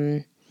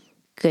some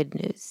good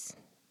news?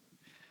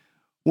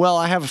 Well,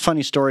 I have a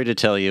funny story to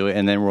tell you,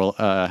 and then we'll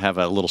have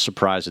a little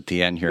surprise at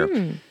the end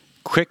here.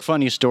 Quick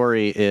funny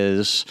story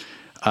is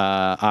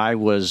I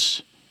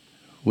was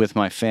with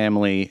my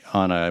family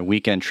on a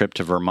weekend trip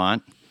to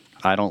Vermont.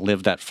 I don't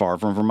live that far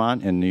from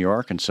Vermont in New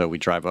York, and so we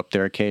drive up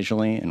there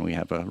occasionally, and we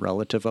have a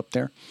relative up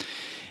there.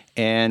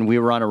 And we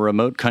were on a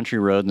remote country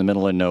road in the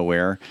middle of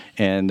nowhere,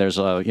 and there's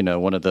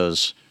one of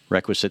those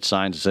requisite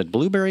signs that said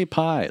blueberry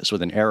pies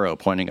with an arrow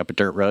pointing up a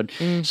dirt road.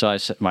 So I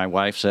said, my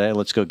wife said, hey,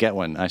 let's go get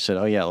one. I said,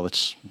 oh yeah,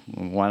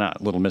 why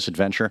not? Little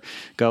misadventure.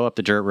 Go up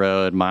the dirt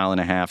road, 1.5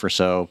 miles or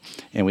so,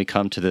 and we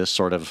come to this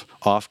sort of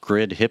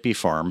off-grid hippie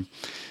farm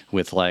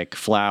with like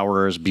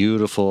flowers,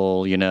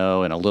 beautiful, and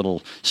a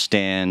little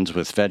stand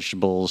with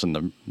vegetables, and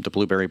the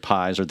blueberry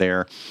pies are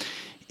there.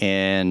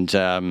 And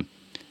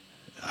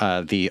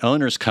the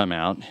owners come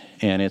out,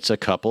 and it's a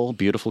couple,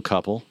 beautiful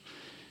couple,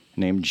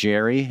 named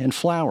Jerry and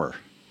Flower.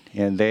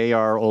 And they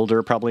are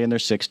older, probably in their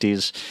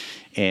 60s.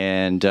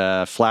 And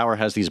Flower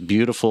has these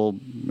beautiful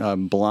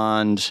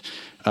blonde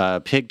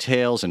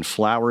pigtails and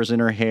flowers in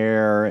her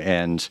hair.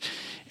 And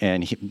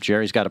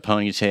Jerry's got a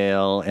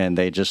ponytail. And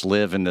they just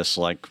live in this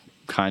like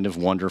kind of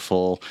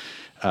wonderful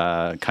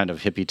kind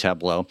of hippie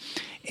tableau.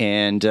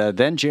 And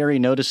then Jerry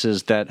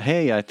notices that,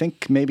 hey, I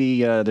think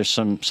maybe there's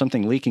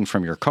something leaking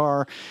from your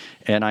car.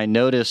 And I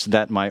noticed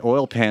that my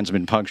oil pan's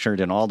been punctured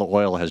and all the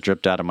oil has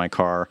dripped out of my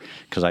car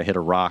because I hit a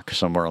rock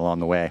somewhere along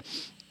the way.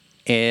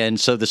 And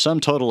so the sum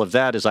total of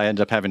that is I end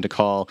up having to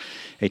call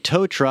a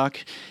tow truck,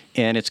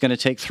 and it's going to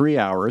take 3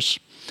 hours.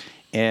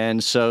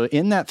 And so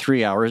in that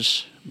 3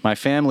 hours, my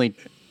family,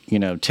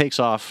 takes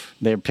off.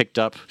 They're picked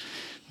up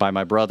by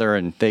my brother,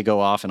 and they go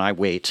off, and I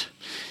wait.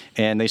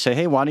 And they say,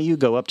 hey, why don't you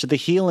go up to the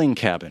healing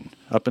cabin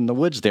up in the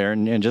woods there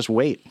and just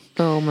wait?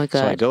 Oh, my God.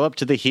 So I go up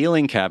to the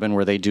healing cabin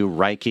where they do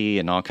Reiki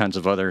and all kinds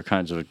of other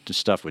kinds of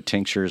stuff with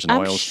tinctures and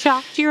I'm oils.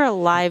 shocked you're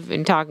alive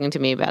and talking to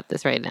me about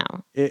this right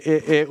now.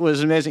 It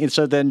was amazing. And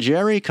so then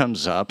Jerry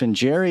comes up, and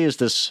Jerry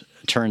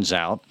turns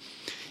out,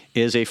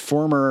 is a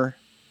former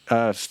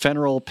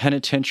federal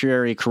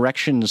penitentiary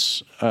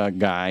corrections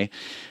guy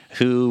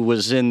who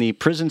was in the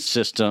prison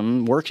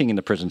system, working in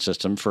the prison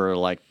system for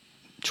like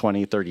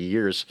 20, 30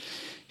 years.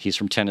 He's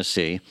from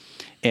Tennessee,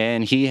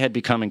 and he had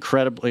become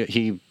incredibly,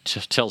 he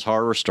tells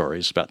horror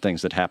stories about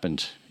things that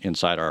happened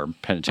inside our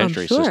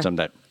penitentiary system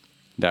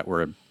that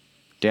were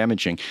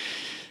damaging.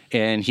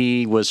 And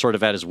he was sort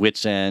of at his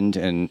wit's end,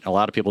 and a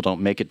lot of people don't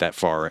make it that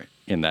far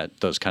in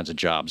those kinds of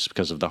jobs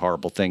because of the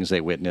horrible things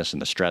they witness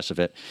and the stress of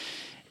it.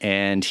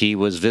 And he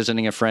was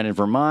visiting a friend in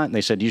Vermont, and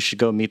they said, you should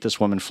go meet this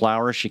woman,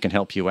 Flower. She can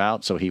help you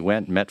out. So he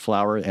went, met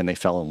Flower, and they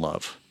fell in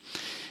love.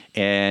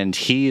 And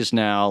he is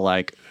now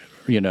like,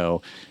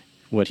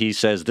 what he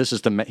says,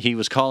 he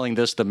was calling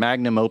this the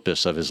magnum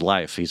opus of his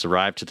life. He's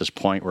arrived to this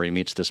point where he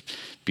meets this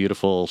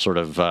beautiful sort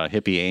of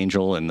hippie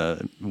angel in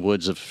the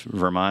woods of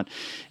Vermont,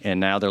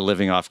 and now they're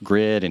living off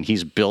grid, and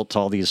he's built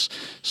all these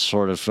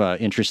sort of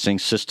interesting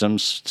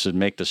systems to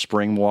make the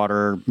spring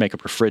water, make a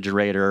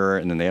refrigerator,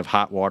 and then they have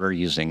hot water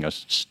using a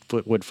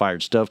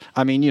wood-fired stove.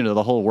 I mean,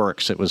 the whole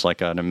works. It was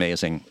like an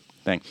amazing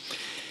thing.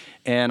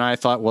 And I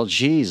thought, well,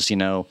 geez,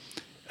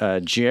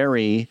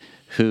 Jerry,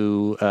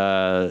 who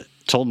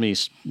told me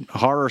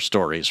horror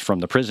stories from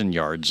the prison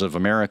yards of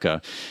America,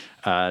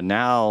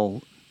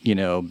 now,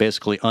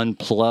 basically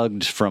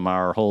unplugged from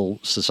our whole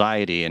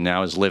society, and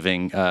now is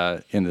living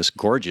in this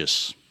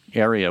gorgeous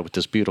area with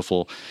this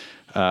beautiful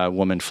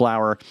woman,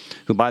 Flower,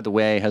 who, by the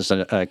way, has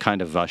a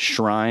kind of a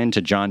shrine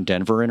to John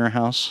Denver in her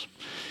house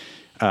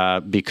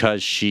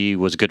because she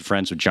was good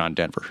friends with John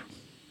Denver.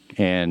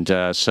 And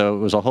so it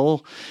was a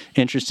whole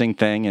interesting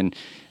thing, and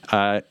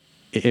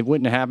it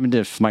wouldn't have happened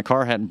if my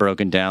car hadn't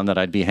broken down, that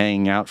I'd be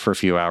hanging out for a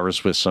few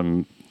hours with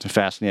some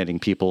fascinating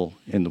people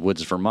in the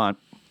woods of Vermont.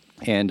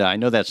 And I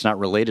know that's not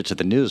related to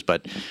the news,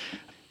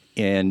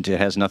 and it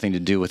has nothing to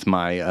do with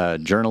my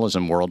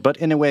journalism world. But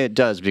in a way it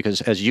does,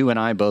 because as you and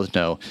I both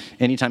know,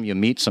 anytime you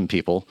meet some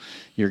people,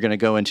 you're going to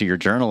go into your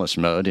journalist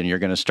mode and you're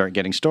going to start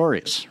getting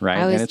stories, right?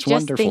 And it's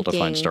wonderful to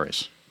find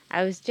stories.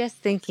 I was just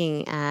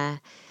thinking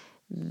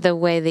the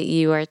way that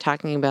you are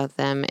talking about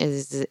them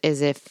is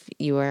as if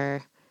you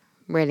were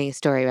writing a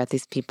story about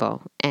these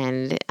people,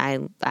 and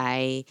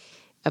I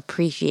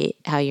appreciate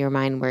how your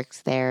mind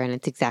works there, and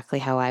it's exactly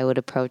how I would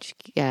approach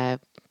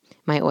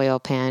my oil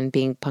pan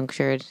being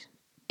punctured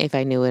if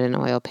I knew what an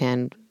oil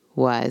pan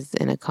was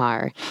in a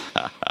car.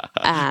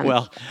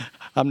 Well,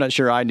 I'm not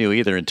sure I knew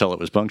either until it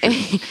was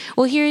punctured.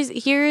 Well,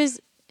 here's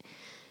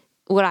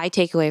what I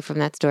take away from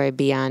that story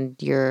beyond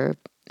your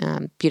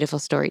beautiful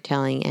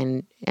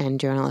storytelling and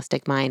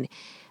journalistic mind.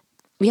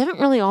 We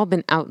haven't really all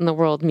been out in the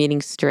world meeting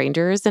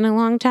strangers in a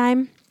long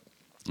time.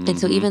 Mm-hmm. And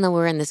so even though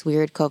we're in this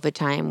weird COVID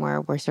time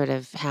where we're sort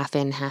of half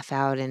in, half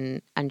out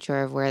and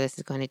unsure of where this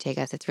is going to take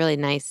us, it's really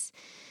nice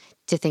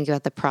to think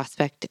about the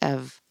prospect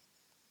of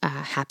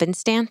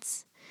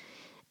happenstance.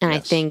 And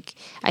yes.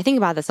 I think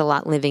about this a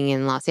lot living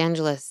in Los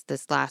Angeles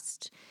this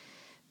last,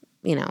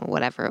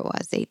 whatever it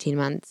was, 18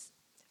 months.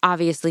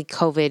 Obviously,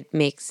 COVID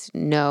makes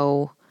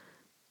no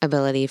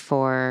ability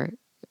for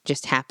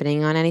just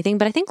happening on anything.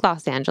 But I think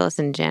Los Angeles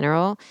in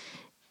general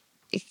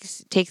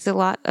takes a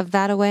lot of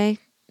that away,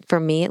 for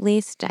me at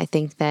least. I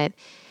think that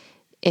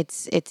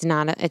it's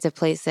a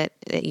place that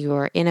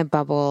you're in a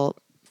bubble.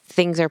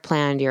 Things are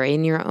planned. You're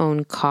in your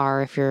own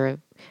car if you're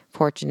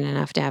fortunate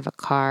enough to have a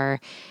car.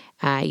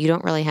 You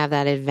don't really have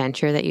that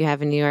adventure that you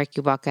have in New York.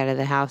 You walk out of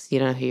the house, you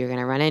don't know who you're going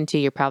to run into.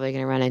 You're probably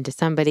going to run into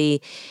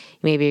somebody.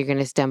 Maybe you're going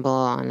to stumble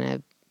on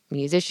a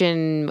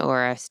musician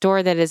or a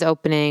store that is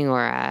opening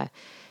or a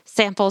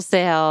sample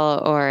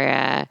sale or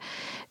a,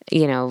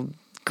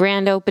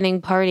 grand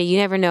opening party. You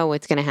never know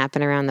what's going to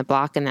happen around the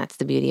block, and that's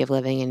the beauty of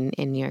living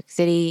in New York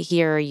City.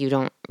 Here, you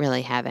don't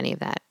really have any of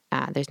that.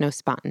 There's no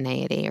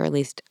spontaneity, or at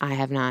least I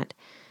have not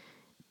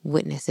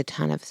witnessed a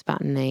ton of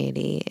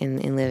spontaneity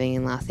in living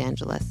in Los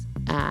Angeles.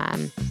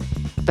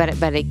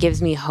 But it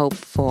gives me hope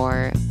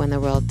for when the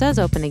world does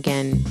open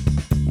again,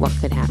 what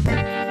could happen.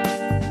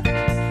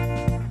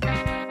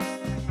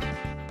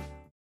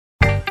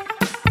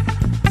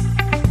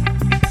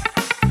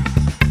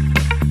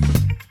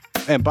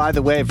 And by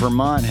the way,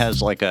 Vermont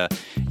has like a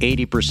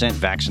 80%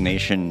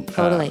 vaccination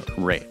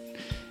rate.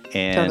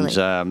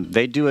 And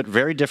they do it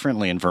very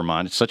differently in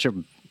Vermont. It's such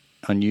an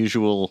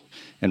unusual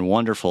and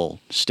wonderful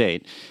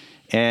state.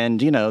 And,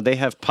 they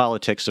have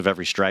politics of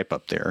every stripe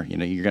up there.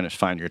 You're going to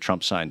find your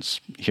Trump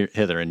signs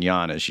hither and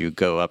yon as you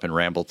go up and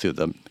ramble through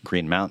the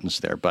Green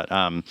Mountains there. But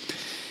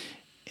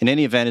in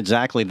any event,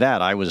 exactly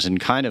that. I was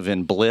kind of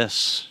in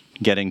bliss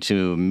getting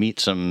to meet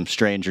some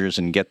strangers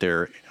and get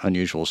their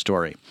unusual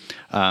story.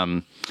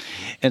 And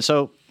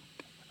so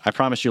I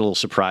promised you a little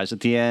surprise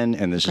at the end,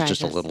 and this is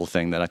just a little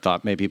thing that I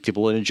thought maybe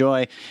people would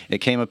enjoy. It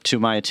came up to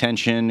my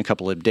attention a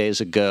couple of days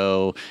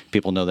ago.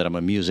 People know that I'm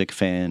a music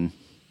fan.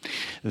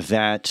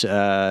 That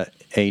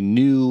a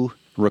new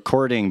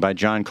recording by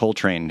John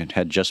Coltrane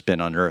had just been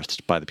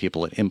unearthed by the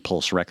people at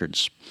Impulse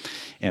Records.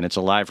 And it's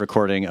a live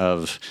recording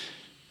of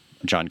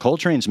John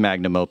Coltrane's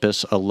magnum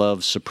opus, A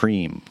Love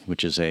Supreme,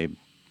 which is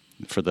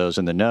for those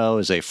in the know,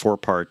 is a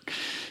 4-part,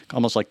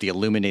 almost like the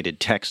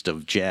illuminated text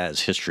of jazz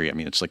history. I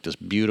mean, it's like this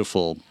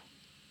beautiful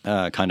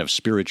kind of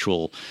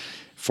spiritual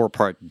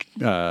 4-part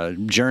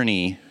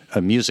journey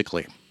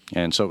musically.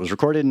 And so it was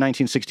recorded in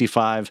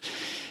 1965.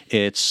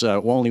 It's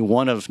only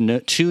one of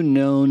 2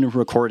 known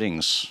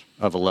recordings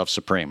of A Love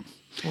Supreme.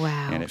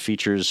 Wow. And it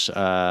features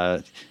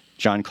John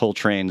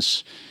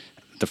Coltrane's,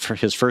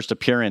 his first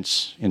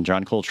appearance in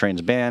John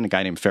Coltrane's band, a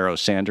guy named Pharoah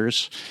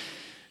Sanders,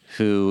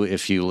 who,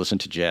 if you listen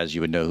to jazz,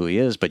 you would know who he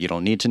is, but you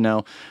don't need to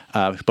know,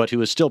 but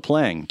who is still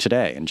playing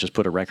today and just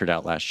put a record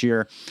out last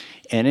year.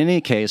 And in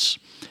any case,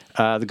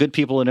 the good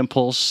people at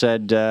Impulse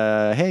said,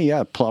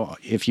 hey,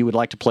 if you would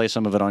like to play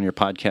some of it on your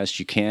podcast,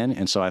 you can.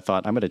 And so I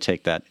thought, I'm going to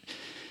take that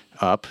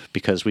up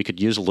because we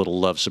could use a little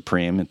Love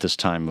Supreme at this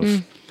time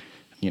of,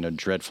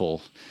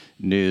 dreadful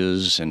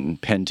news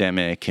and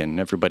pandemic, and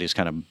everybody's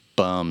kind of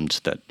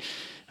bummed that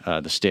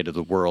the state of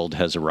the world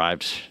has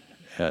arrived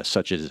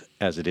such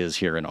as it is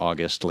here in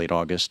late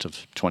August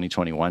of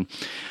 2021.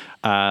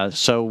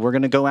 So we're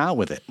going to go out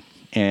with it.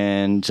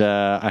 And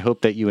I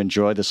hope that you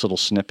enjoy this little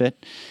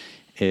snippet.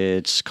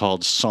 It's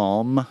called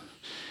Psalm.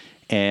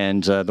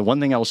 And the one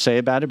thing I will say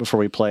about it before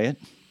we play it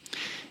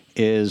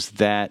is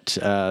that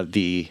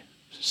the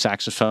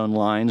saxophone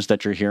lines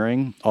that you're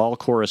hearing all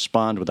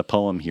correspond with a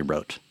poem he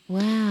wrote.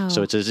 Wow.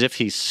 So it's as if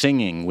he's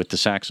singing with the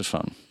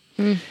saxophone.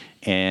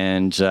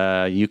 And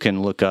you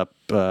can look up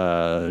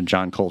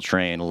John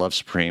Coltrane, Love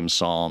Supreme,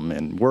 Psalm,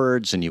 and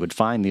words, and you would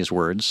find these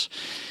words.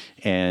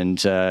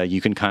 And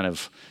you can kind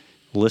of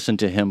listen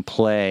to him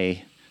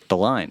play the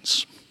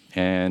lines.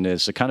 And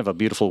it's a kind of a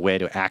beautiful way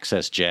to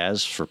access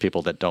jazz for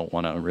people that don't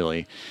want to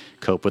really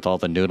cope with all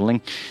the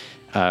noodling,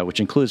 which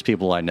includes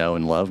people I know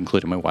and love,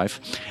 including my wife.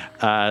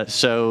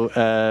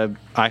 So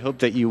I hope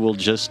that you will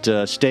just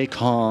stay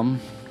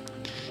calm.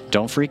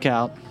 Don't freak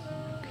out.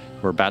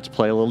 We're about to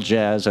play a little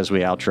jazz as we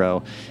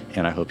outro,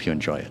 and I hope you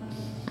enjoy it.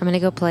 I'm going to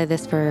go play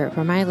this for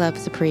my Love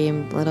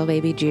Supreme, little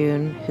baby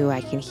June, who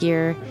I can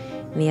hear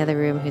in the other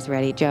room, who's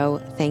ready.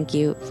 Joe, thank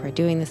you for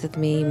doing this with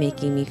me,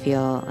 making me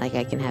feel like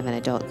I can have an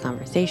adult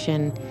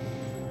conversation.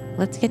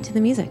 Let's get to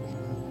the music.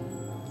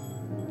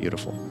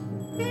 Beautiful.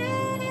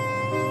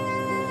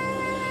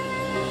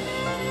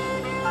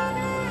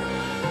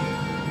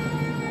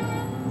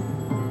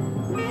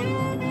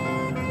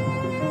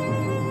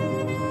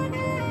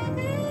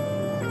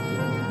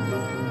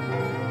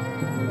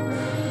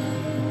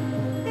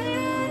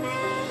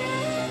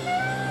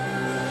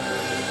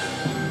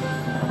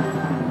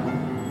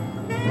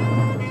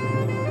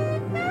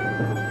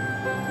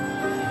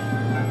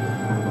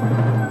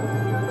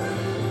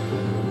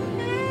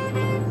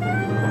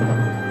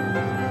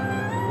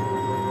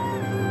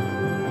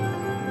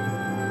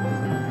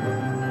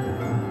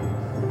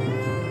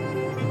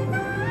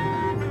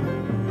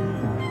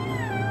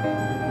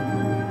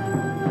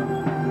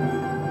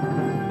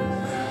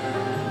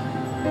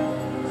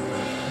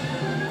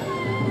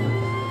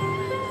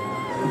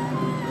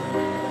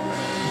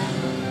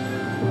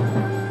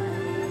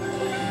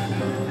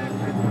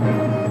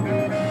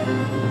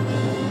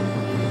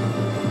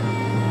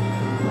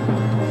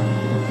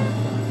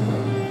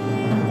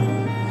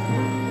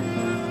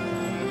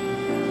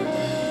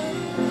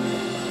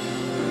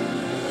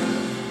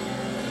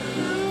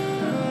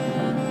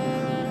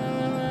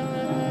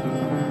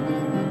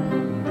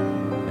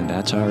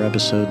 that's our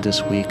episode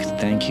this week.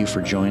 Thank you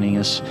for joining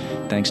us.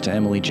 Thanks to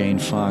Emily Jane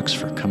Fox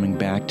for coming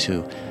back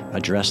to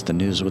address the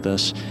news with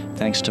us.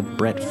 Thanks to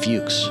Brett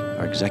Fuchs,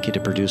 our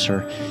executive producer.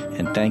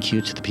 And thank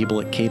you to the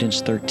people at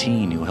Cadence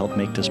 13 who helped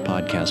make this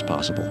podcast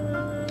possible.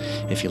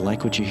 If you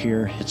like what you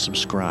hear, hit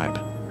subscribe.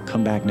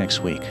 Come back next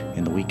week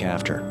and the week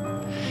after.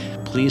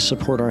 Please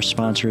support our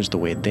sponsors the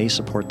way they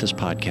support this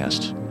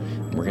podcast.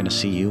 We're going to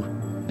see you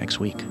next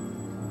week.